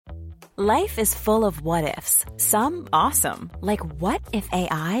Life is full of what-ifs. Some awesome, like what if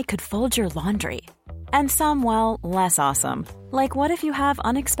AI could fold your laundry? And some, well, less awesome, like what if you have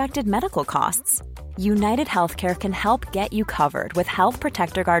unexpected medical costs? United Healthcare can help get you covered with Health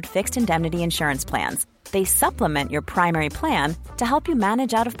Protector Guard fixed indemnity insurance plans. They supplement your primary plan to help you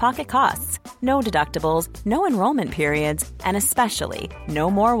manage out-of-pocket costs. No deductibles, no enrollment periods, and especially no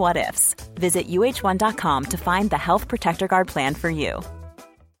more what-ifs. Visit uh1.com to find the Health Protector Guard plan for you.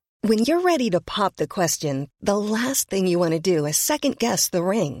 When you're ready to pop the question, the last thing you want to do is second-guess the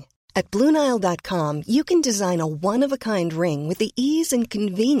ring. At BlueNile.com, you can design a one-of-a-kind ring with the ease and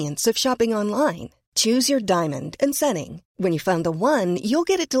convenience of shopping online. Choose your diamond and setting. When you find the one, you'll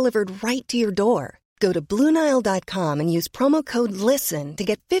get it delivered right to your door. Go to BlueNile.com and use promo code LISTEN to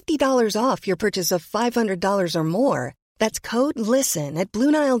get $50 off your purchase of $500 or more. That's code LISTEN at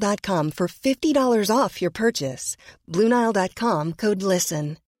BlueNile.com for $50 off your purchase. BlueNile.com, code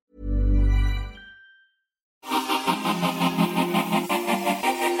LISTEN.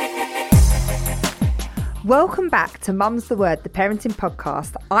 Welcome back to Mum's the Word, the parenting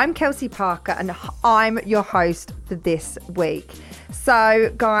podcast. I'm Kelsey Parker and I'm your host for this week.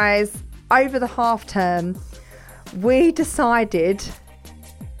 So, guys, over the half term, we decided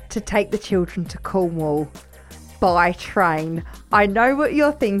to take the children to Cornwall by train. I know what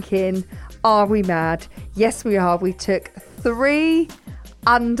you're thinking. Are we mad? Yes, we are. We took 3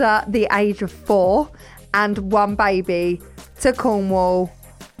 under the age of 4 and 1 baby to Cornwall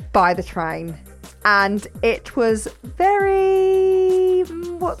by the train. And it was very,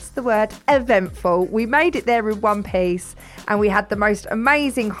 eventful. We made it there in one piece and we had the most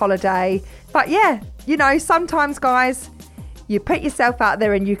amazing holiday. But yeah, you know, sometimes, guys, you put yourself out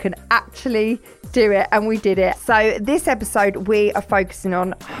there and you can actually do it. And we did it. So this episode, we are focusing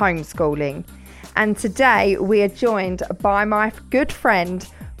on homeschooling. And today we are joined by my good friend,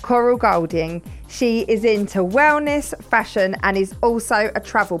 Coral Golding. She is into wellness, fashion, and is also a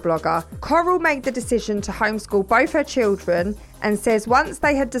travel blogger. Coral made the decision to homeschool both her children and says once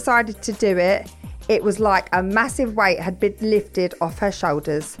they had decided to do it, it was like a massive weight had been lifted off her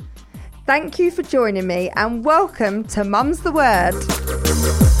shoulders. Thank you for joining me and welcome to Mum's the Word.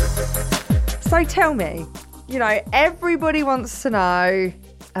 So tell me, you know, everybody wants to know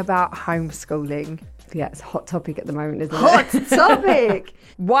about homeschooling. Yeah, it's a hot topic at the moment, isn't it? Hot topic!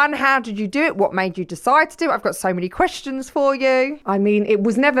 One, how did you do it? What made you decide to do it? I've got so many questions for you. I mean, it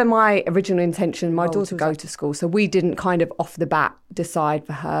was never my original intention. My daughter go to school, so we didn't kind of off the bat decide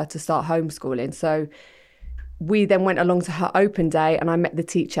for her to start homeschooling. So we then went along to her open day and I met the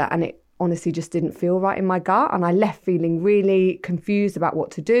teacher and it honestly just didn't feel right in my gut. And I left feeling really confused about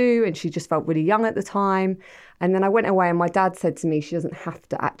what to do. And she just felt really young at the time. And then I went away and my dad said to me, she doesn't have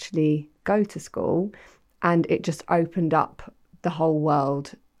to actually go to school. And it just opened up the whole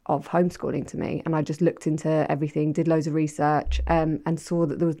world of homeschooling to me. And I just looked into everything, did loads of research and saw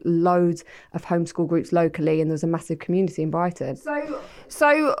that there was loads of homeschool groups locally and there was a massive community in Brighton.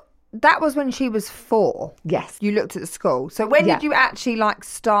 So that was when she was 4. Yes. You looked at the school. So when did you actually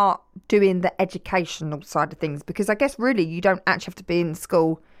start doing the educational side of things? Because I guess really you don't actually have to be in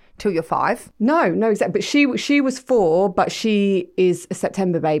school till you're 5. No, exactly. But she was 4, but she is a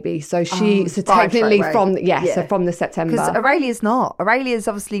September baby, so technically from the September. Because Aurelia's not. Aurelia's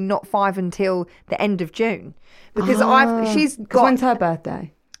obviously not 5 until the end of June. Because when's her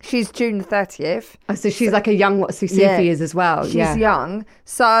birthday? She's June the 30th. Oh, so she's like a young Sophie is as well. She's young.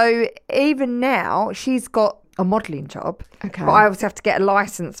 So even now she's got a modelling job. Okay. But I obviously have to get a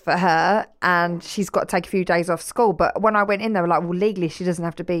licence for her and she's got to take a few days off school. But when I went in, they were like, well, legally she doesn't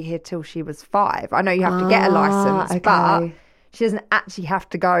have to be here till she was 5. I know you have to get a licence, but she doesn't actually have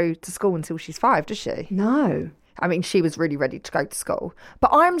to go to school until she's 5, does she? No. I mean, she was really ready to go to school.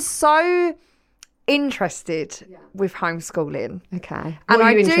 But I'm so interested with homeschooling. Okay. And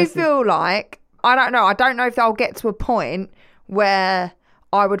I do feel like, I don't know if I'll get to a point where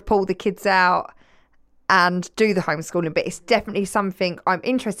I would pull the kids out and do the homeschooling, but it's definitely something I'm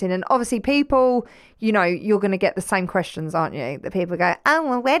interested in. And obviously people, you know, you're going to get the same questions, aren't you? That people go, oh,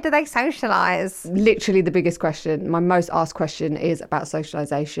 well, where do they socialise? Literally the biggest question, my most asked question is about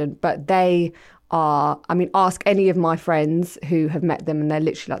socialisation, but they are, I mean, ask any of my friends who have met them and they're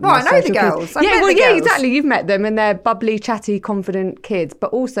literally like... Well, I know the girls. Yeah, exactly. You've met them and they're bubbly, chatty, confident kids.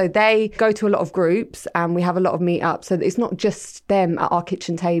 But also they go to a lot of groups and we have a lot of meetups. So it's not just them at our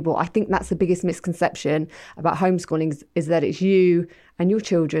kitchen table. I think that's the biggest misconception about homeschooling is that it's you and your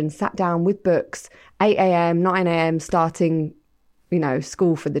children sat down with books, 8 a.m, 9 a.m, starting... you know,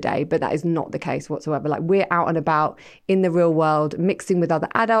 school for the day, but that is not the case whatsoever. Like, we're out and about in the real world, mixing with other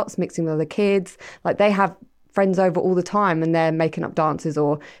adults, mixing with other kids. Like, they have friends over all the time and they're making up dances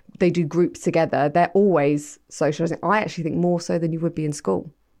or they do groups together, they're always socialising. I actually think more so than you would be in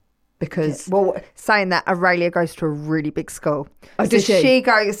school. Because saying that, Aurelia goes to a really big school. Oh, does she? She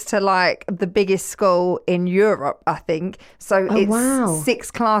goes to like the biggest school in Europe, I think. So it's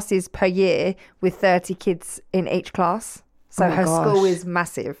 6 classes per year with 30 kids in each class. So her school is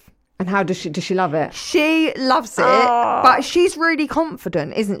massive. And how does she love it? She loves it, but she's really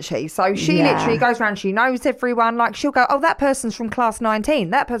confident, isn't she? So she literally goes around, she knows everyone. Like, she'll go, oh, that person's from class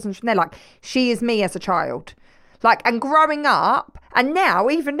 19. That person's from there. Like, she is me as a child. Like, and growing up, and now,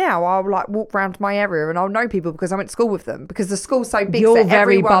 even now, I'll like walk around my area and I'll know people because I went to school with them, because the school's so big. You're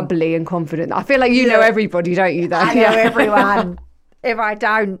very bubbly and confident. I feel like you know everybody, don't you, though? I know everyone. If I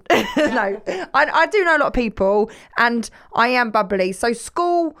don't. No, I do know a lot of people, and I am bubbly. So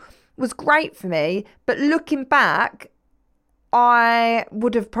school was great for me, but looking back, I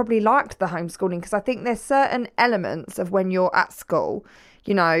would have probably liked the homeschooling, because I think there's certain elements of when you're at school,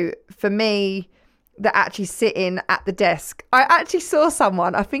 you know, for me, that actually sitting at the desk. I actually saw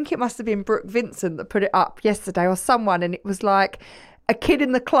someone, I think it must have been Brooke Vincent that put it up yesterday, or someone, and it was like a kid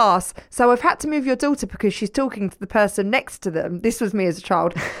in the class. So I've had to move your daughter because she's talking to the person next to them. This was me as a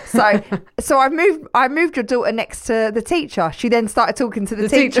child. So I moved your daughter next to the teacher. She then started talking to the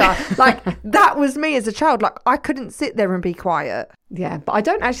teacher. Like, that was me as a child. Like, I couldn't sit there and be quiet. Yeah, but I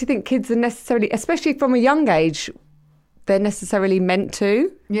don't actually think kids are necessarily, especially from a young age, they're necessarily meant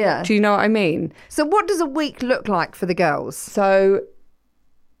to. Yeah. Do you know what I mean? So what does a week look like for the girls? So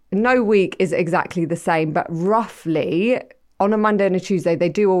no week is exactly the same, but roughly on a Monday and a Tuesday, they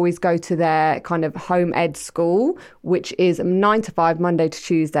do always go to their kind of home ed school, which is 9 to 5, Monday to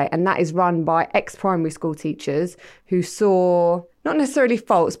Tuesday. And that is run by ex-primary school teachers who saw, not necessarily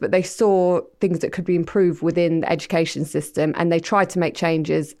faults, but they saw things that could be improved within the education system. And they tried to make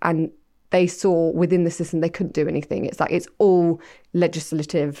changes, and they saw within the system they couldn't do anything. It's like, it's all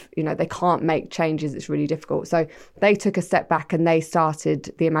legislative, you know, they can't make changes. It's really difficult. So they took a step back and they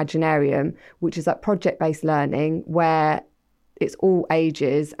started the Imaginarium, which is like project-based learning, where it's all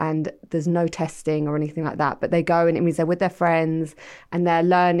ages and there's no testing or anything like that. But they go, and it means they're with their friends and they're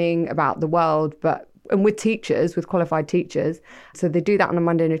learning about the world, and with teachers, with qualified teachers. So they do that on a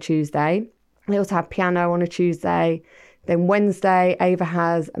Monday and a Tuesday. They also have piano on a Tuesday. Then Wednesday, Ava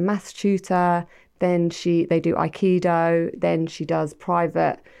has a maths tutor. Then they do Aikido. Then she does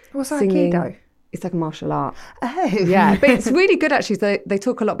private singing. Aikido? It's like a martial art. Oh. Yeah, but it's really good, actually. So they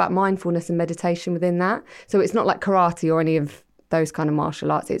talk a lot about mindfulness and meditation within that. So it's not like karate or any of those kind of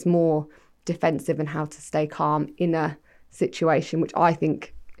martial arts. It's more defensive and how to stay calm in a situation, which I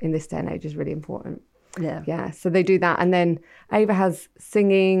think in this day and age is really important. Yeah. Yeah, so they do that. And then Ava has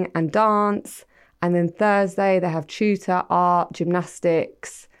singing and dance. And then Thursday, they have tutor, art,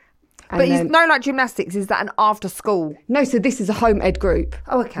 gymnastics. But like gymnastics, is that an after school? No, so this is a home ed group.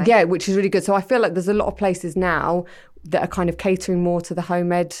 Oh, okay. Yeah, which is really good. So I feel like there's a lot of places now that are kind of catering more to the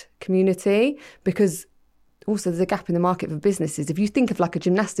home ed community, because also there's a gap in the market for businesses. If you think of like a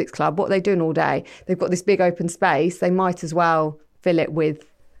gymnastics club, what are they doing all day? They've got this big open space. They might as well fill it with,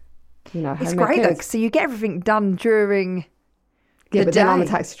 you know, home ed. It's great though, so you get everything done during... Yeah, but then I'm a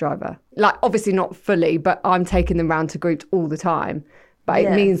taxi driver. Like, obviously not fully, but I'm taking them round to groups all the time. But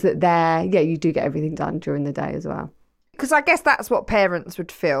it means that you do get everything done during the day as well. Because I guess that's what parents would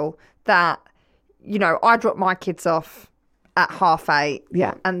feel, that, you know, I drop my kids off at 8:30.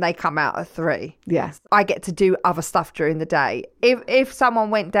 Yeah. And they come out at 3. Yes. I get to do other stuff during the day. If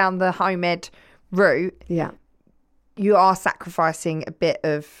someone went down the home ed route... Yeah. You are sacrificing a bit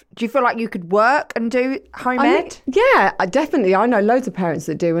of... Do you feel like you could work and do home ed? Yeah, definitely. I know loads of parents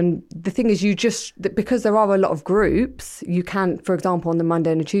that do. And the thing is, because there are a lot of groups, you can, for example, on the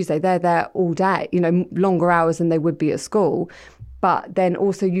Monday and a Tuesday, they're there all day, you know, longer hours than they would be at school. But then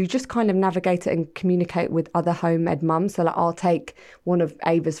also you just kind of navigate it and communicate with other home ed mums. So like, I'll take one of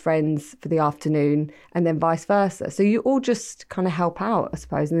Ava's friends for the afternoon and then vice versa. So you all just kind of help out, I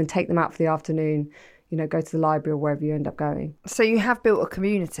suppose, and then take them out for the afternoon, you know, go to the library or wherever you end up going. So you have built a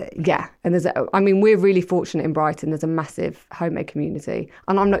community? Yeah. And we're really fortunate in Brighton. There's a massive homemade community.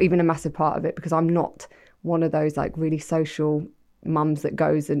 And I'm not even a massive part of it because I'm not one of those like really social mums that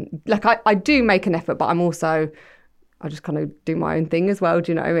goes and... Like, I do make an effort, but I just kind of do my own thing as well.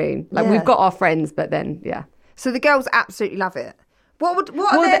 Do you know what I mean? Like, we've got our friends, but then, yeah. So the girls absolutely love it. What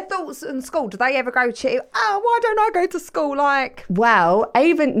are their thoughts in school? Do they ever go to, why don't I go to school? Like, well,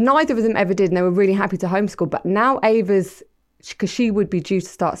 Ava, neither of them ever did, and they were really happy to homeschool. But now Ava's, because she would be due to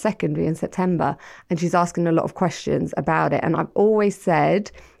start secondary in September, and she's asking a lot of questions about it. And I've always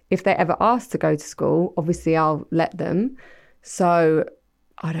said, if they ever ask to go to school, obviously I'll let them. So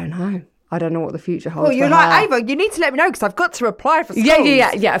I don't know. I don't know what the future holds. Well, you're for like, her. Ava, you need to let me know because I've got to apply for schools.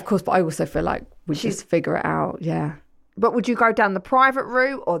 Yeah, of course. But I also feel like we just figure it out. Yeah. But would you go down the private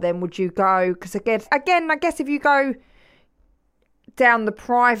route, or then would you go? Because again, I guess if you go down the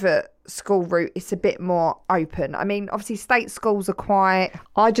private school route, it's a bit more open. I mean, obviously, state schools are quite.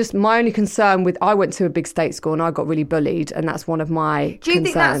 My only concern I went to a big state school and I got really bullied, and that's one of my. Do you concerns.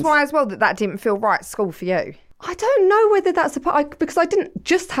 think that's why as well that didn't feel right school for you? I don't know whether that's because I didn't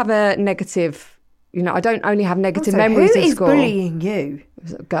just have a negative. I don't only have negative memories of school. Who is bullying you?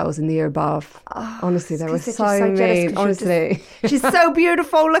 Girls in the year above. Honestly, they were so mean. Honestly. She's so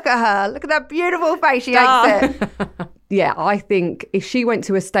beautiful. Look at her. Look at that beautiful face. She hates it. Yeah, I think if she went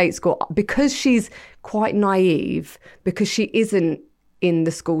to a state school, because she's quite naive, because she isn't in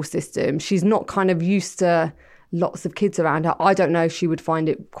the school system, she's not kind of used to lots of kids around her. I don't know if she would find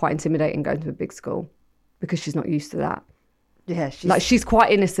it quite intimidating going to a big school because she's not used to that. Yeah, she's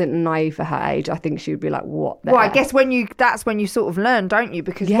quite innocent and naive for her age. I think she would be like, what the Well, heck? I guess that's when you sort of learn, don't you?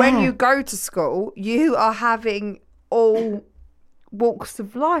 Because when you go to school, you are having all walks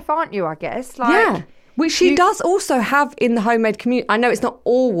of life, aren't you, I guess? Yeah. Which she does also have in the home ed community. I know it's not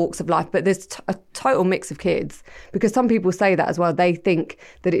all walks of life, but there's a total mix of kids, because some people say that as well. They think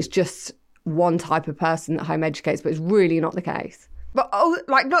that it's just one type of person that home educates, but it's really not the case. But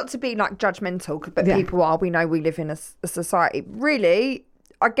not to be judgmental, but people are. We know we live in a society. Really,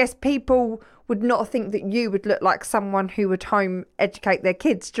 I guess people would not think that you would look like someone who would home educate their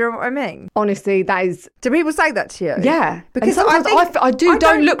kids. Do you know what I mean? Honestly, that is. Do people say that to you? Yeah, because sometimes I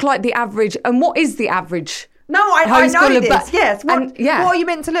don't look like the average. And what is the average? No, I know this. But, yes. What are you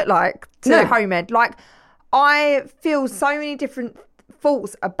meant to look like to home ed? I feel so many different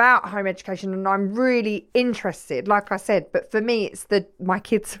thoughts about home education, and I'm really interested, like I said, but for me it's my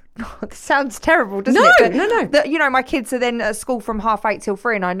kids. It sounds terrible, doesn't it? But no. My kids are then at school from 8:30 till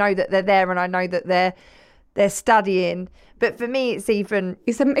 3, and I know that they're there, and I know that they're studying. But for me, it's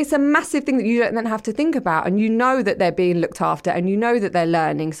a massive thing that you don't then have to think about, and you know that they're being looked after, and you know that they're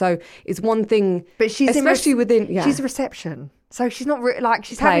learning. So it's one thing, but she's especially within. Yeah. She's reception. So she's not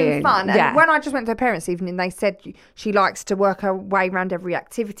she's having fun. And when I just went to her parents' evening, they said she likes to work her way around every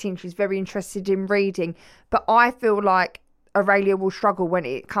activity and she's very interested in reading. But I feel like Aurelia will struggle when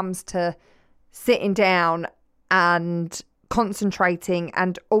it comes to sitting down and concentrating,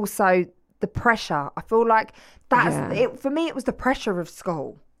 and also the pressure. I feel like for me, it was the pressure of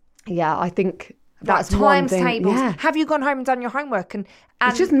school. Yeah, I think that's times one thing. Tables. Yeah. Have you gone home and done your homework? And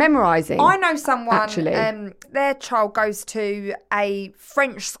it's just memorising. I know someone, actually. Their child goes to a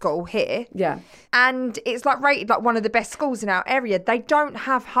French school here. Yeah. And it's rated like one of the best schools in our area. They don't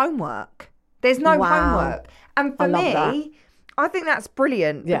have homework. There's no homework. And for me, I think that's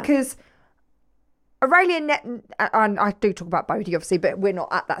brilliant because Aurelia, and I do talk about Bodhi obviously, but we're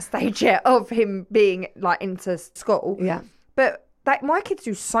not at that stage yet of him being into school. Yeah. But my kids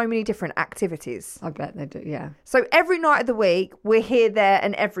do so many different activities. I bet they do, yeah. So every night of the week, we're here, there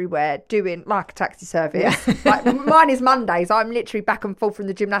and everywhere doing a taxi service. Yeah. Mine is Mondays. I'm literally back and forth from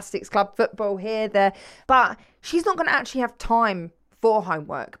the gymnastics club, football, here, there. But she's not going to actually have time for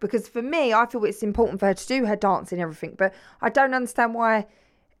homework, because for me, I feel it's important for her to do her dance and everything. But I don't understand why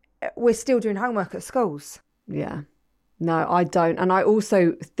we're still doing homework at schools. Yeah. No, I don't. And I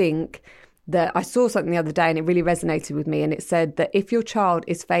also think that I saw something the other day and it really resonated with me, and it said that if your child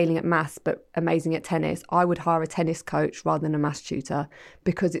is failing at maths but amazing at tennis, I would hire a tennis coach rather than a maths tutor,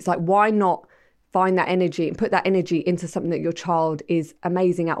 because it's why not find that energy and put that energy into something that your child is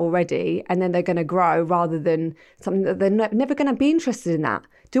amazing at already, and then they're going to grow, rather than something that they're never going to be interested in. That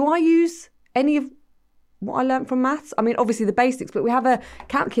do I use any of what I learned from maths? I mean, obviously the basics, but we have a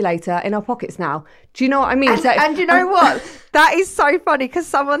calculator in our pockets now. Do you know what I mean? And you know what? That is so funny, because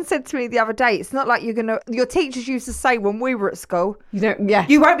someone said to me the other day, it's not like your teachers used to say when we were at school,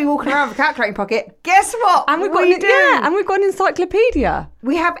 you won't be walking around with a calculating pocket. Guess what? And we've got and we've got an encyclopedia.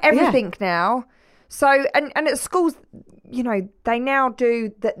 We have everything now. So, and at schools, they now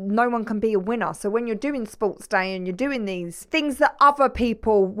do that. No one can be a winner. So when you're doing sports day and you're doing these things that other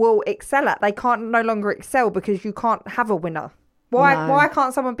people will excel at, they can't no longer excel because you can't have a winner. Why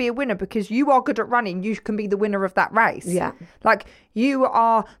can't someone be a winner? Because you are good at running, you can be the winner of that race. Yeah. You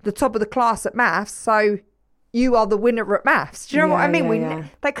are the top of the class at maths, so you are the winner at maths. Do you know what I mean?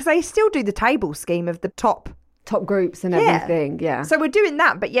 Because they still do the table scheme of the top groups and everything. Yeah. So we're doing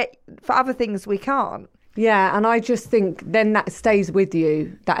that, but yet for other things we can't. Yeah, and I just think then that stays with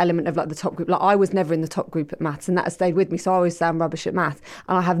you, that element of the top group. I was never in the top group at maths, and that has stayed with me. So I always say I'm rubbish at maths,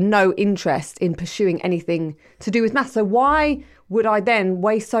 and I have no interest in pursuing anything to do with maths. So why would I then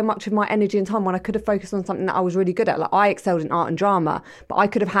waste so much of my energy and time when I could have focused on something that I was really good at? Like, I excelled in art and drama, but I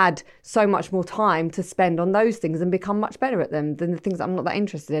could have had so much more time to spend on those things and become much better at them than the things that I'm not that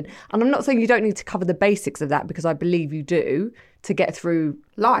interested in. And I'm not saying you don't need to cover the basics of that, because I believe you do to get through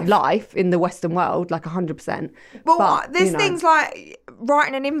life in the Western world, like 100%. Well, but, there's things like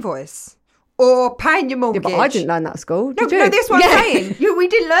writing an invoice. Or paying your mortgage. Yeah, but I didn't learn that at school. Did you? No, that's what I'm saying. We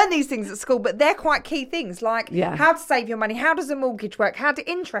didn't learn these things at school, but they're quite key things. Like how to save your money, how does a mortgage work, how do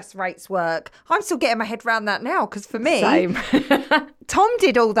interest rates work. I'm still getting my head around that now, because for me, same. Tom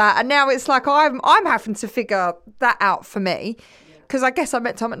did all that, and now it's like I'm having to figure that out for me. Because I guess I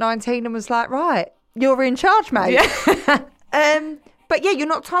met Tom at 19 and was like, right, you're in charge, mate. Yeah. But yeah, you're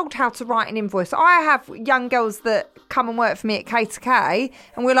not told how to write an invoice. I have young girls that come and work for me at K2K,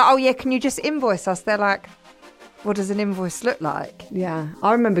 and we're like, oh yeah, can you just invoice us? They're like, what does an invoice look like? Yeah,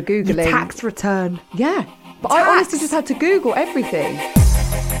 I remember Googling. Your tax return. Yeah, but I honestly just had to Google everything.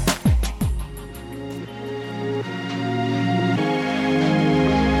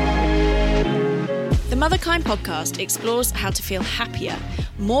 The Motherkind podcast explores how to feel happier,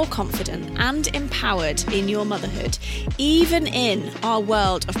 more confident and empowered in your motherhood, even in our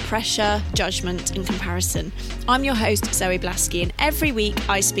world of pressure, judgment and comparison. I'm your host, Zoe Blaski, and every week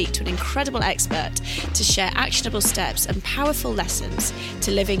I speak to an incredible expert to share actionable steps and powerful lessons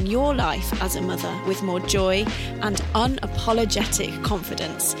to living your life as a mother with more joy and unapologetic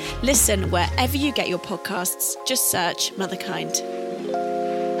confidence. Listen wherever you get your podcasts. Just search Motherkind.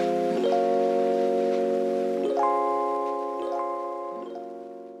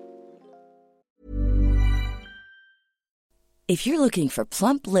 If you're looking for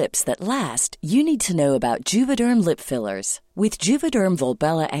plump lips that last, you need to know about Juvederm lip fillers. With Juvederm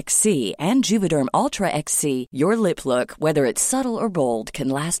Volbella XC and Juvederm Ultra XC, your lip look, whether it's subtle or bold, can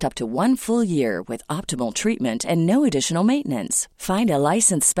last up to 1 full year with optimal treatment and no additional maintenance. Find a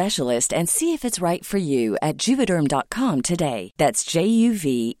licensed specialist and see if it's right for you at Juvederm.com today. That's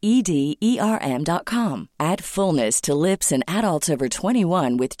JUVEDERM.com. Add fullness to lips in adults over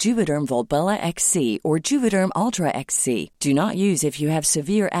 21 with Juvederm Volbella XC or Juvederm Ultra XC. Do not use if you have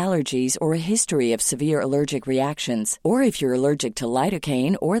severe allergies or a history of severe allergic reactions, or if you're allergic to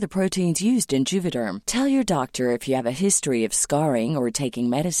lidocaine or the proteins used in Juvederm. Tell your doctor if you have a history of scarring or taking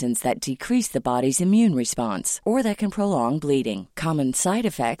medicines that decrease the body's immune response or that can prolong bleeding. Common side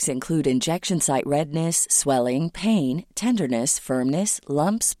effects include injection site redness, swelling, pain, tenderness, firmness,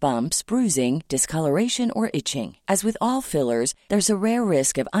 lumps, bumps, bruising, discoloration, or itching. As with all fillers, there's a rare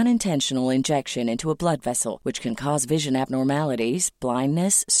risk of unintentional injection into a blood vessel, which can cause vision abnormalities,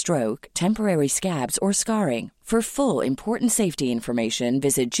 blindness, stroke, temporary scabs, or scarring. For full, important safety information,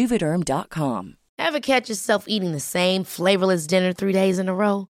 visit Juvederm.com. Ever catch yourself eating the same flavorless dinner 3 days in a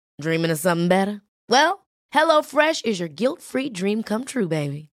row? Dreaming of something better? Well, HelloFresh is your guilt-free dream come true,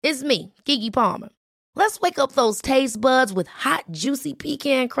 baby. It's me, Keke Palmer. Let's wake up those taste buds with hot, juicy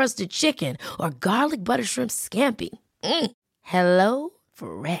pecan-crusted chicken or garlic butter shrimp scampi. Hello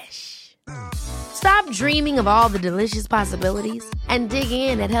Fresh. Stop dreaming of all the delicious possibilities and dig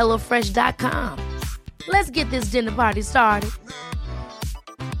in at HelloFresh.com. Let's get this dinner party started.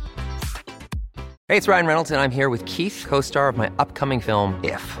 Hey, it's Ryan Reynolds, and I'm here with Keith, co-star of my upcoming film,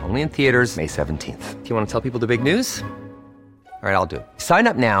 If, only in theaters May 17th. Do you want to tell people the big news? All right, I'll do it. Sign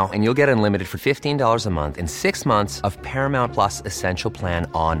up now and you'll get unlimited for $15 a month and 6 months of Paramount Plus Essential Plan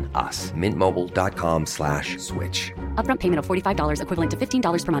on us. MintMobile.com/switch. Upfront payment of $45 equivalent to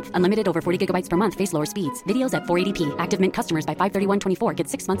 $15 per month. Unlimited over 40 gigabytes per month. Face lower speeds. Videos at 480p. Active Mint customers by 531.24 get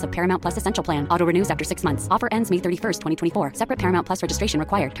 6 months of Paramount Plus Essential Plan. Auto renews after 6 months. Offer ends May 31st, 2024. Separate Paramount Plus registration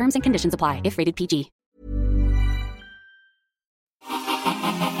required. Terms and conditions apply if rated PG.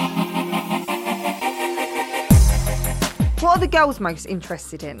 What are the girls most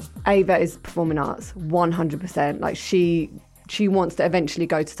interested in? Ava is performing arts, 100%. Like she wants to eventually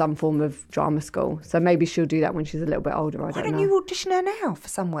go to some form of drama school. So maybe she'll do that when she's a little bit older. I don't know. Why don't you audition her now for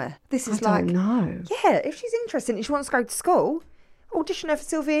somewhere? This is I don't know. Yeah, if she's interested and she wants to go to school, audition her for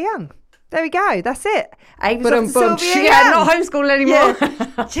Sylvia Young. There we go. That's it. Ava's off to Sylvia Young. Not homeschool anymore.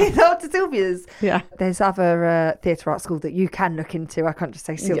 Yeah. She's off to Sylvia's. Yeah. There's other theatre art school that you can look into. I can't just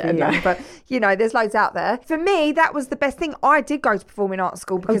say Sylvia Young, but there's loads out there. For me, that was the best thing. I did go to performing arts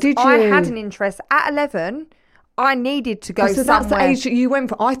school because I had an interest. At 11, I needed to go somewhere. So that's the age that you went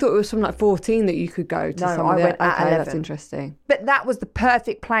for. I thought it was from like 14 that you could go to somewhere. I went at 11. That's interesting. But that was the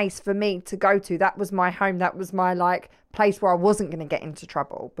perfect place for me to go to. That was my home. That was my place where I wasn't going to get into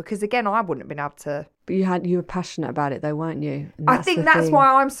trouble, because again, I wouldn't have been able to. But you were passionate about it though, weren't you? I think that's why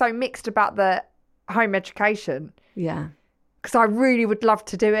I'm so mixed about the home education. Yeah. Because I really would love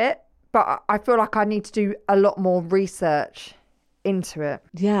to do it, but I feel like I need to do a lot more research into it.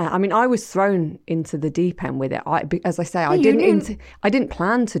 Yeah, I mean, I was thrown into the deep end with it. As I say, I didn't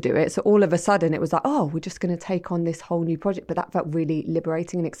plan to do it. So all of a sudden it was like, oh, we're just going to take on this whole new project. But that felt really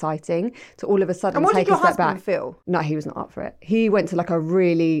liberating and exciting. So all of a sudden, and what take did your a step husband back. feel? No, he was not up for it. He went to like a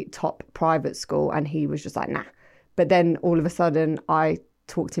really top private school and he was just like, nah. But then all of a sudden I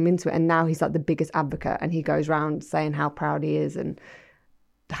talked him into it, and now he's like the biggest advocate, and he goes around saying how proud he is and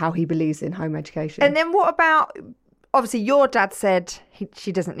how he believes in home education. And then what about, obviously your dad said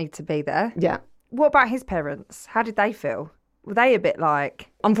she doesn't need to be there. Yeah. What about his parents? How did they feel? Were they a bit like...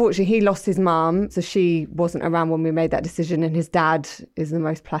 Unfortunately, he lost his mum, so she wasn't around when we made that decision, and his dad is the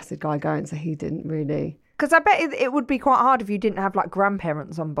most placid guy going, so he didn't really... Because I bet it would be quite hard if you didn't have like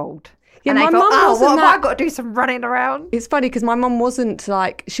grandparents on board. Yeah, and my they mum thought, wasn't what that... have I got to do some running around? It's funny because my mum wasn't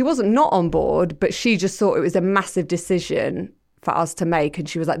like... She wasn't not on board, but she just thought it was a massive decision for us to make. And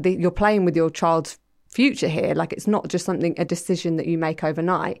she was like, you're playing with your child's future here. Like, it's not just a decision that you make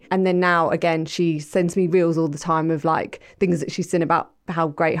overnight. And then now, again, she sends me reels all the time of like things that she's seen about how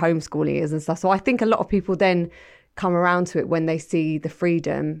great homeschooling is and stuff. So I think a lot of people then come around to it when they see the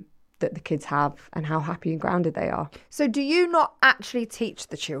freedom that the kids have and how happy and grounded they are. So do you not actually teach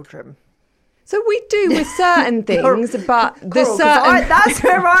the children? So we do with certain things, but there's certain... that's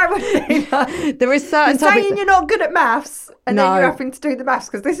where I would be like, there is certain you're saying topics... you're not good at maths and then you're having to do the maths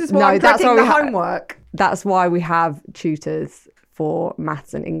because this is why I'm taking the homework. That's why we have tutors for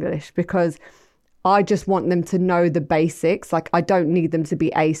maths and English, because I just want them to know the basics. Like, I don't need them to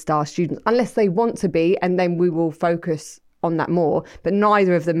be A-star students unless they want to be, and then we will focus on that more. But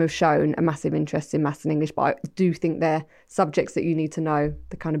neither of them have shown a massive interest in maths and English, but I do think they're subjects that you need to know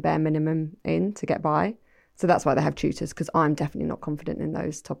the kind of bare minimum in to get by. So that's why they have tutors, because I'm definitely not confident in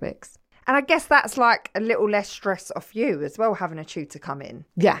those topics. And I guess that's like a little less stress off you as well, having a tutor come in.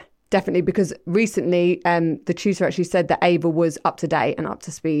 Yeah, definitely, because recently the tutor actually said that Ava was up to date and up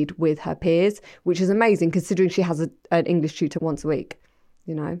to speed with her peers, which is amazing considering she has an English tutor once a week,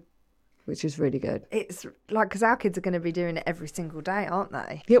 you know, which is really good. It's like, because our kids are going to be doing it every single day, aren't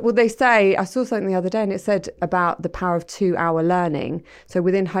they? Yeah, well, they say, I saw something the other day and it said about the power of 2-hour learning. So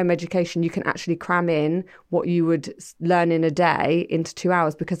within home education, you can actually cram in what you would learn in a day into 2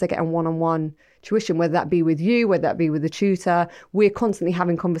 hours because they're getting one-on-one tuition, whether that be with you, whether that be with a tutor. We're constantly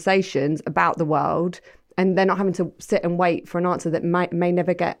having conversations about the world and they're not having to sit and wait for an answer that may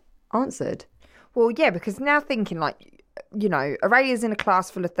never get answered. Well, yeah, because now thinking like, you know, Aurelia in a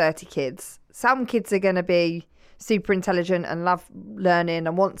class full of 30 kids. Some kids are going to be super intelligent and love learning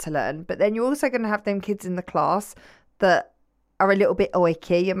and want to learn. But then you're also going to have them kids in the class that are a little bit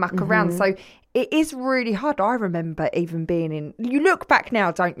oiky and muck around. So it is really hard. I remember even being in... You look back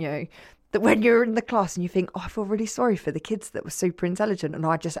now, don't you? That when you're in the class and you think, oh, I feel really sorry for the kids that were super intelligent. And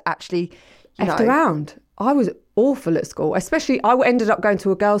I just actually... Effed around. I was awful at school. Especially, I ended up going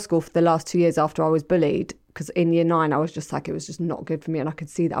to a girls' school for the last 2 years after I was bullied. Because in year 9, I was just like, it was just not good for me. And I could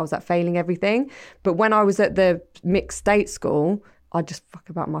see that I was like failing everything. But when I was at the mixed state school, I just fuck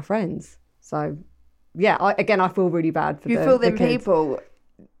about my friends. So, yeah, I feel really bad for you feel them kids. People.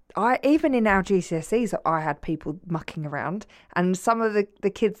 Even in our GCSEs, I had people mucking around. And some of the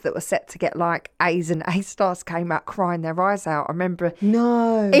kids that were set to get like A's and A stars came out crying their eyes out. I remember.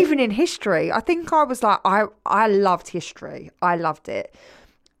 No. Even in history, I think I was like, I loved history. I loved it.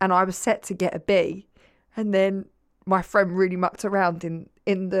 And I was set to get a B. And then my friend really mucked around in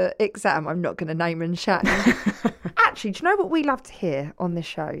the exam. I'm not going to name and shame. Actually, do you know what we love to hear on this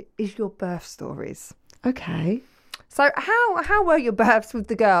show is your birth stories. Okay. So how were your births with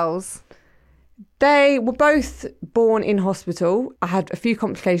the girls? They were both born in hospital. I had a few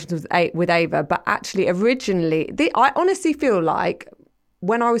complications with Ava, but actually originally, I honestly feel like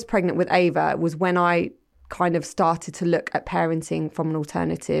when I was pregnant with Ava was when I kind of started to look at parenting from an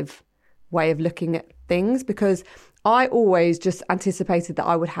alternative way of looking at things, because I always just anticipated that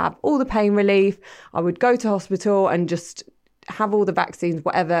I would have all the pain relief, I would go to hospital and just have all the vaccines,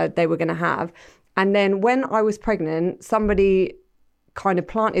 whatever they were going to have. And then when I was pregnant, somebody kind of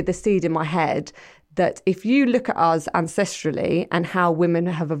planted the seed in my head that if you look at us ancestrally and how women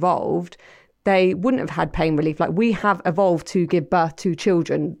have evolved, they wouldn't have had pain relief. Like, we have evolved to give birth to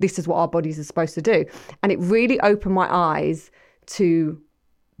children. This is what our bodies are supposed to do. And it really opened my eyes to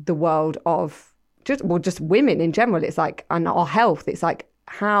the world of just women in general. It's like, and our health. It's like,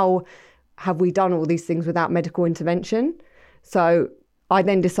 how have we done all these things without medical intervention? So I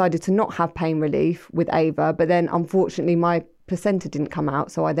then decided to not have pain relief with Ava, but then unfortunately my placenta didn't come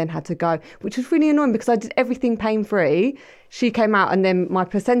out. So I then had to go, which was really annoying because I did everything pain-free. She came out and then my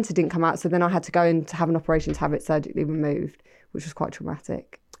placenta didn't come out. So then I had to go in to have an operation to have it surgically removed, which was quite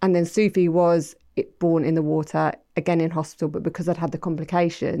traumatic. And then Sufi was it born in the water, again in hospital, but because I'd had the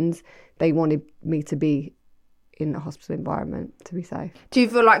complications, they wanted me to be in a hospital environment to be safe. Do you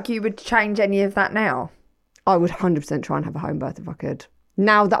feel like you would change any of that now? I would 100% try and have a home birth if I could.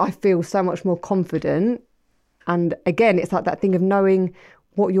 Now that I feel so much more confident, and again, it's like that thing of knowing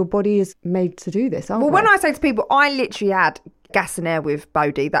what your body is made to do this, aren't Well, we? when I say to people, I literally had gas and air with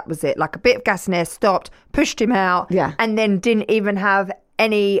Bodhi, that was it. Like a bit of gas and air, stopped, pushed him out, and then didn't even have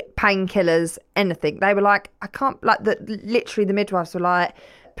any painkillers, anything. They were like, I can't, like, literally the midwives were like,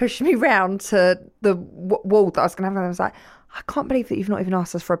 pushing me round to the wall that I was going to have. And I was like, I can't believe that you've not even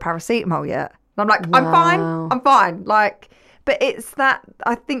asked us for a paracetamol yet. And I'm like, Wow. I'm fine. Like, but it's that,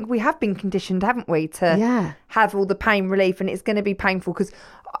 I think we have been conditioned, haven't we, to have all the pain relief, and it's going to be painful, because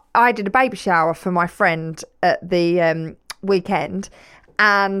I did a baby shower for my friend at the weekend,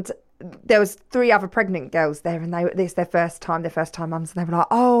 and there was 3 other pregnant girls there, and it's their first time mums, and they were like,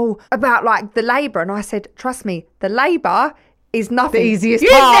 oh, about like the labour. And I said, trust me, the labour is nothing. The easiest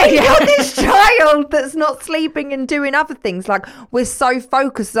part. You've got this child that's not sleeping and doing other things. Like, we're so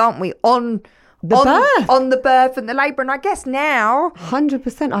focused, aren't we, on the birth and the labour. And I guess now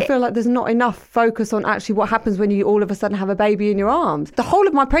 100%. I feel like there's not enough focus on actually what happens when you all of a sudden have a baby in your arms. The whole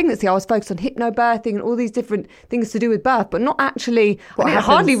of my pregnancy, I was focused on hypnobirthing and all these different things to do with birth, but not actually. I didn't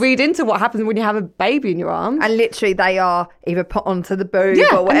hardly read into what happens when you have a baby in your arms. And literally, they are either put onto the boob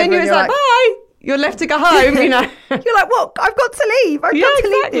or whatever. And then you're like, bye. You're left to go home, you know. You're like, what? I've got to leave. I've got to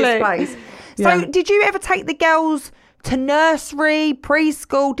leave this place. So did you ever take the girls to nursery,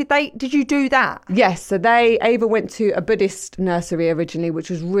 preschool? Did you do that? Yes. So Ava went to a Buddhist nursery originally,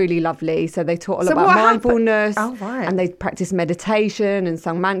 which was really lovely. So they taught a lot about mindfulness. Oh, right. And they practiced meditation and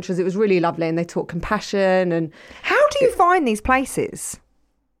sung mantras. It was really lovely. And they taught compassion. And how do you find these places?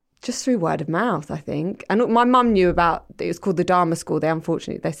 Just through word of mouth, I think. And my mum knew about, it was called the Dharma School.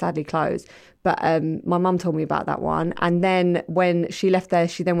 They sadly closed. But my mum told me about that one. And then when she left there,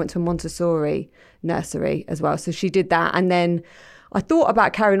 she then went to a Montessori nursery as well. So she did that. And then I thought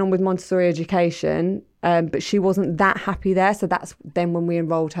about carrying on with Montessori education, but she wasn't that happy there. So that's then when we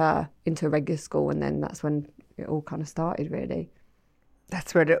enrolled her into a regular school. And then that's when it all kind of started, really.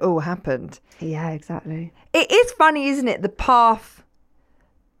 That's where it all happened. Yeah, exactly. It is funny, isn't it? The path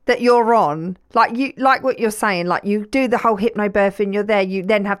that you're on, like what you're saying, like you do the whole hypnobirthing, you're there, you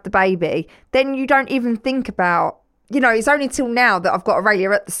then have the baby, then you don't even think about, it's only till now that I've got Aurelia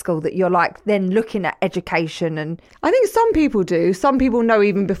at the school that you're like then looking at education. And I think some people do. Some people know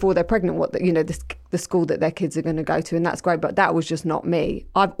even before they're pregnant what the school that their kids are going to go to, and that's great. But that was just not me.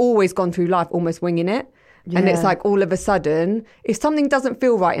 I've always gone through life almost winging it, and it's like all of a sudden, if something doesn't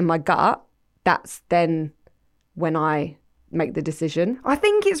feel right in my gut, that's then when I make the decision. I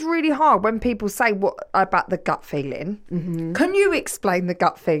think it's really hard when people say what about the gut feeling. Mm-hmm. Can you explain the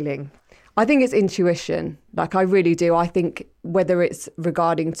gut feeling? I think it's intuition. Like, I really do. I think whether it's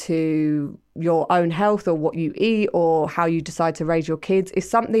regarding to your own health or what you eat or how you decide to raise your kids, if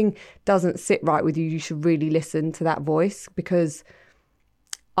something doesn't sit right with you, you should really listen to that voice, because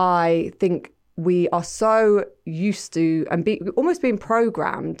I think we are so used to and almost being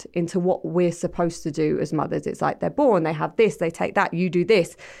programmed into what we're supposed to do as mothers. It's like they're born, they have this, they take that, you do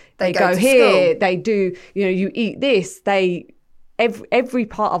this, they go here, school. They do, you eat this. Every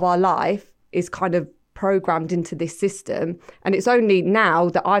part of our life is kind of programmed into this system. And it's only now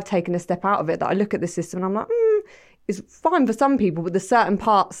that I've taken a step out of it that I look at the system and I'm like, it's fine for some people, but there's certain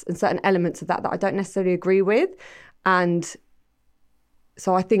parts and certain elements of that I don't necessarily agree with. And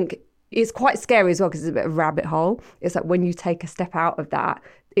so I think it's quite scary as well, because it's a bit of a rabbit hole. It's like when you take a step out of that,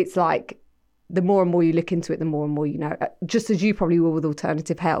 it's like the more and more you look into it, the more and more you know. Just as you probably will with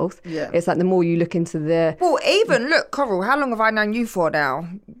alternative health. Yeah. It's like the more you look into the... Well, even, look, Coral, how long have I known you for now?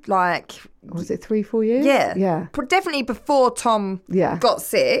 Like... Was it 3-4 years? Yeah. Yeah. Definitely before Tom got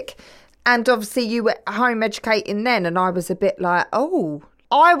sick. And obviously you were home educating then, and I was a bit like, oh...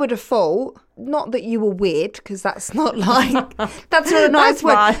 I would have thought, not that you were weird, because that's not like, that's not a nice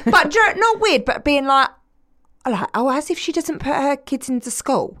word, but not weird, but being like, oh, as if she doesn't put her kids into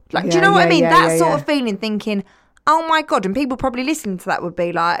school. Like, do you know what I mean? That sort of feeling, thinking, oh my God, and people probably listening to that would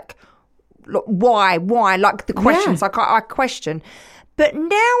be like, why, like the questions, like I question. But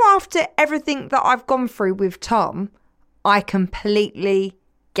now after everything that I've gone through with Tom, I completely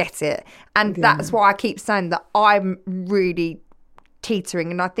get it. And that's why I keep saying that I'm really teetering,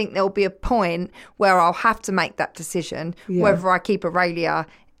 and I think there'll be a point where I'll have to make that decision whether I keep Aurelia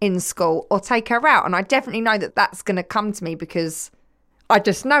in school or take her out. And I definitely know that that's going to come to me, because I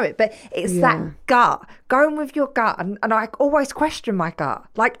just know it. But it's that gut, going with your gut, and I always question my gut.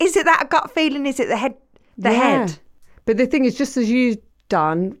 Like, is it that gut feeling? Is it the head? But the thing is, just as you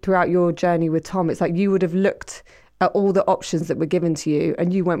done throughout your journey with Tom, it's like you would have looked at all the options that were given to you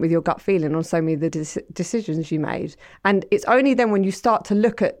and you went with your gut feeling on so many of the decisions you made. And it's only then when you start to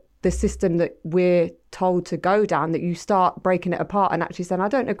look at the system that we're told to go down that you start breaking it apart and actually saying, I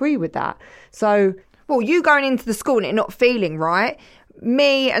don't agree with that. So, well, you going into the school and it not feeling right,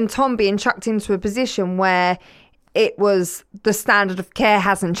 me and Tom being chucked into a position where it was the standard of care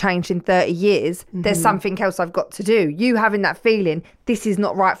hasn't changed in 30 years. There's something else I've got to do. You having that feeling, this is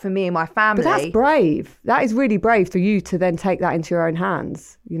not right for me and my family. But that's brave. That is really brave for you to then take that into your own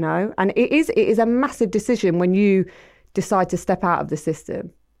hands, you know? And it is a massive decision when you decide to step out of the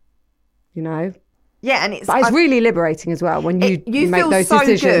system, you know? Yeah, and it's really liberating as well when you make those so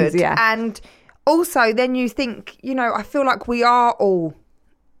decisions. Good. Yeah. And also then you think, you know, I feel like we are all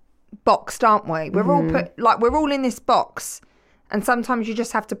boxed, aren't we? We're all in this box, and sometimes you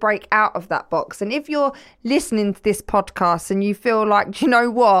just have to break out of that box. And if you're listening to this podcast and you feel like, do you know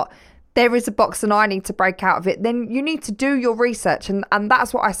what, there is a box and I need to break out of it, then you need to do your research. And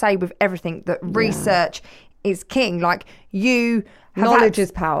that's what I say with everything, that research is king. Like, you knowledge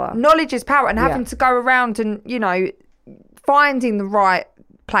is power. Knowledge is power. And having to go around and, you know, finding the right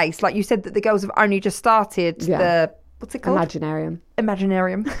place. Like you said, that the girls have only just started the, what's it called? Imaginarium.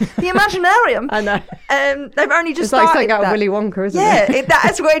 The Imaginarium. I know. They've only just it's started. It's like something out of Willy Wonka, isn't it? Yeah,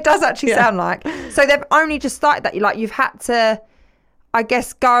 that's what it does actually sound like. So they've only just started that. Like, you've had to, I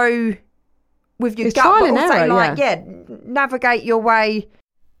guess, go with your gut, trial but and also error, navigate your way.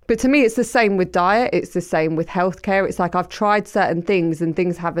 But to me, it's the same with diet. It's the same with healthcare. It's like I've tried certain things and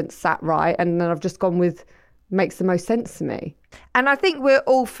things haven't sat right, and then I've just gone with makes the most sense to me. And I think we're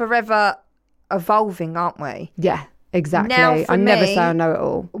all forever evolving, aren't we? Yeah. Exactly. Now, I never say I know it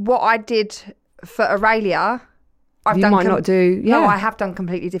all. What I did for Aurelia, I have done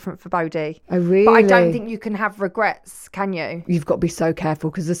completely different for Bodhi. Oh, really? But I don't think you can have regrets, can you? You've got to be so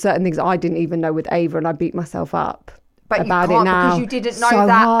careful, because there's certain things I didn't even know with Ava, and I beat myself up about it now. Because you didn't know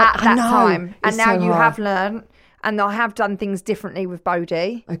that at that time. And now you have learned, and I have done things differently with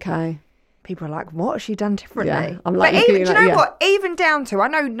Bodhi. Okay. People are like, what has she done differently? Yeah, I'm like, but even, do you know what? Even down to, I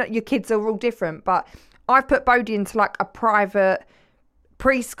know your kids are all different, but I've put Bodhi into like a private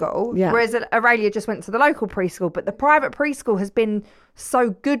preschool, whereas Aurelia just went to the local preschool. But the private preschool has been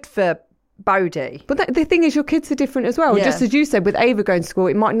so good for Bodhi. But the thing is, your kids are different as well. Yeah. Just as you said, with Ava going to school,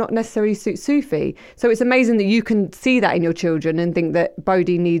 it might not necessarily suit Sufi. So it's amazing that you can see that in your children and think that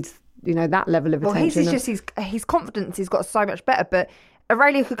Bodhi needs, you know, that level of attention. Well, his confidence has got so much better. But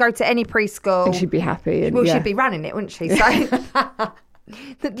Aurelia could go to any preschool. And she'd be happy. She'd be running it, wouldn't she?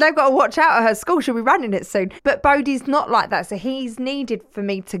 So they've got to watch out at her school. She'll be running it soon. But Bodhi's not like that. So he's needed for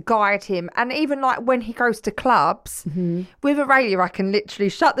me to guide him. And even like when he goes to clubs, with Aurelia, I can literally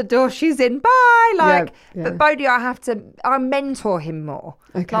shut the door. She's in. Bye. But Bodhi, I mentor him more.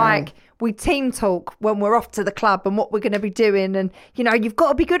 Okay. Like, we team talk when we're off to the club and what we're going to be doing. And, you know, you've got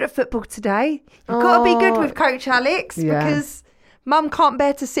to be good at football today. You've got to be good with Coach Alex because Mum can't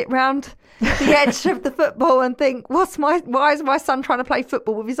bear to sit round the edge of the football and think, why is my son trying to play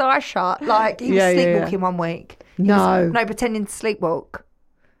football with his eyes shut? Like, he was sleepwalking one week. Pretending to sleepwalk.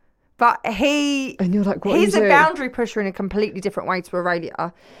 But and you're like, what he's are you a doing? boundary pusher in a completely different way to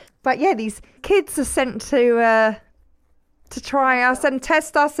Aurelia. But yeah, these kids are sent to try us and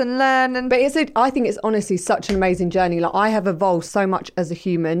test us and learn. But I think it's honestly such an amazing journey. Like, I have evolved so much as a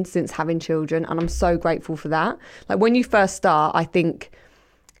human since having children, and I'm so grateful for that. Like, when you first start, I think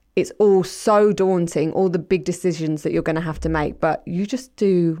it's all so daunting, all the big decisions that you're going to have to make, but you just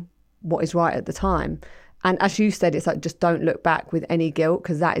do what is right at the time. And as you said, it's like, just don't look back with any guilt,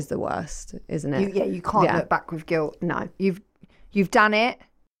 because that is the worst, isn't it? You can't look back with guilt. No. You've done it.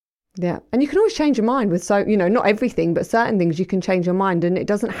 Yeah. And you can always change your mind with, so, you know, not everything, but certain things you can change your mind, and it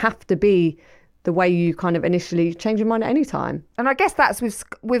doesn't have to be the way you kind of initially change your mind at any time. And I guess that's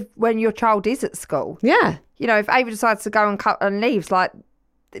with when your child is at school. Yeah. You know, if Ava decides to go and cut and leaves, like,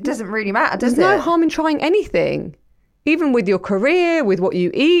 it doesn't really matter, does it? There's no harm in trying anything. Even with your career, with what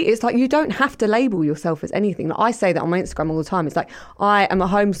you eat, it's like you don't have to label yourself as anything. Like, I say that on my Instagram all the time. It's like, I am a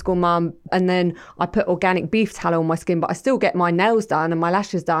homeschool mum, and then I put organic beef tallow on my skin, but I still get my nails done and my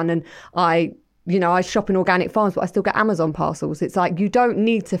lashes done, and I shop in organic farms, but I still get Amazon parcels. It's like, you don't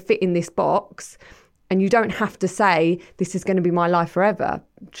need to fit in this box, and you don't have to say, this is going to be my life forever.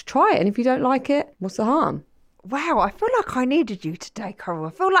 Just try it, and if you don't like it, what's the harm? Wow, I feel like I needed you today, Coral.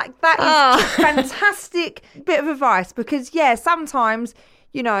 I feel like that is a fantastic bit of advice, because, sometimes,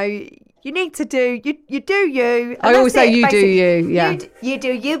 you know, you need to do, you do you. I always say you do you, yeah. You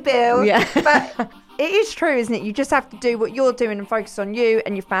do you, Bill. Yeah. But it is true, isn't it? You just have to do what you're doing and focus on you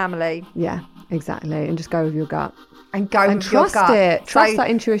and your family. Yeah, exactly. And just go with your gut. And go And with your trust gut. it. Trust that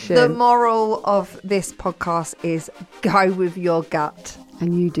intuition. The moral of this podcast is go with your gut.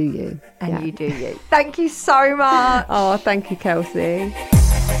 And you do you. And you do you. Thank you so much. Oh, thank you, Kelsey.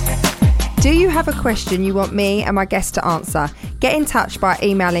 Do you have a question you want me and my guest to answer? Get in touch by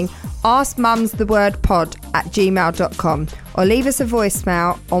emailing askmumsthewordpod@gmail.com or leave us a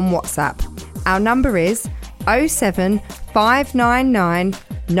voicemail on WhatsApp. Our number is 07599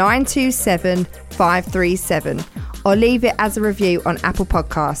 927 537 or leave it as a review on Apple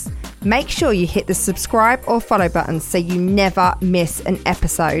Podcasts. Make sure you hit the subscribe or follow button so you never miss an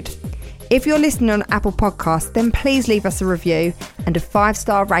episode. If you're listening on Apple Podcasts, then please leave us a review and a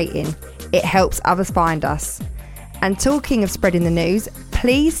 5-star rating. It helps others find us. And talking of spreading the news,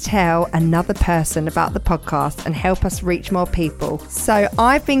 please tell another person about the podcast and help us reach more people. So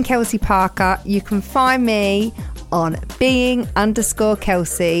I've been Kelsey Parker. You can find me on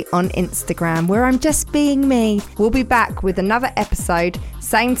being_Kelsey on Instagram, where I'm just being me. We'll be back with another episode,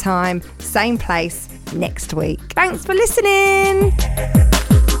 same time, same place, next week. Thanks for listening.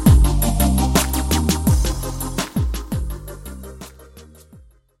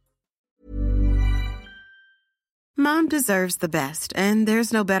 Mom deserves the best, and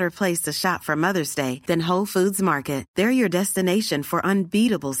there's no better place to shop for Mother's Day than Whole Foods Market. They're your destination for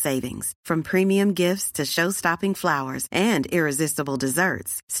unbeatable savings, from premium gifts to show-stopping flowers and irresistible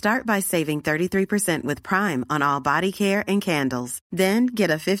desserts. Start by saving 33% with Prime on all body care and candles. Then get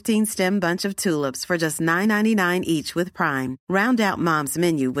a 15-stem bunch of tulips for just $9.99 each with Prime. Round out Mom's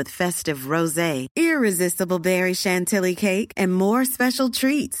menu with festive rosé, irresistible berry chantilly cake, and more special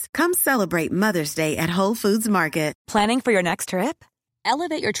treats. Come celebrate Mother's Day at Whole Foods Market. Planning for your next trip?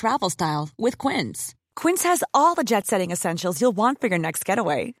 Elevate your travel style with Quince. Quince has all the jet-setting essentials you'll want for your next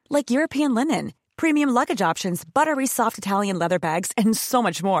getaway, like European linen, premium luggage options, buttery soft Italian leather bags, and so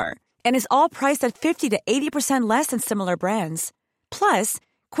much more. And is all priced at 50 to 80% less than similar brands. Plus,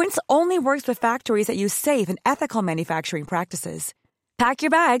 Quince only works with factories that use safe and ethical manufacturing practices. Pack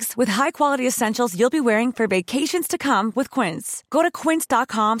your bags with high-quality essentials you'll be wearing for vacations to come with Quince. Go to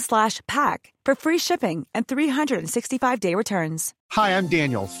quince.com/pack for free shipping and 365-day returns. Hi, I'm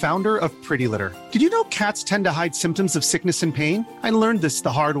Daniel, founder of Pretty Litter. Did you know cats tend to hide symptoms of sickness and pain? I learned this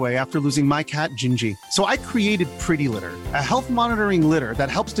the hard way after losing my cat, Gingy. So I created Pretty Litter, a health monitoring litter that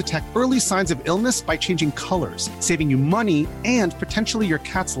helps detect early signs of illness by changing colors, saving you money and potentially your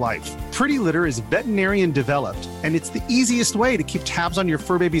cat's life. Pretty Litter is veterinarian developed, and it's the easiest way to keep tabs on your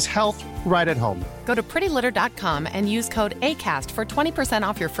fur baby's health right at home. Go to prettylitter.com and use code ACAST for 20%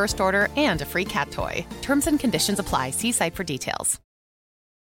 off your first order and a free cat toy. Terms and conditions apply. See site for details.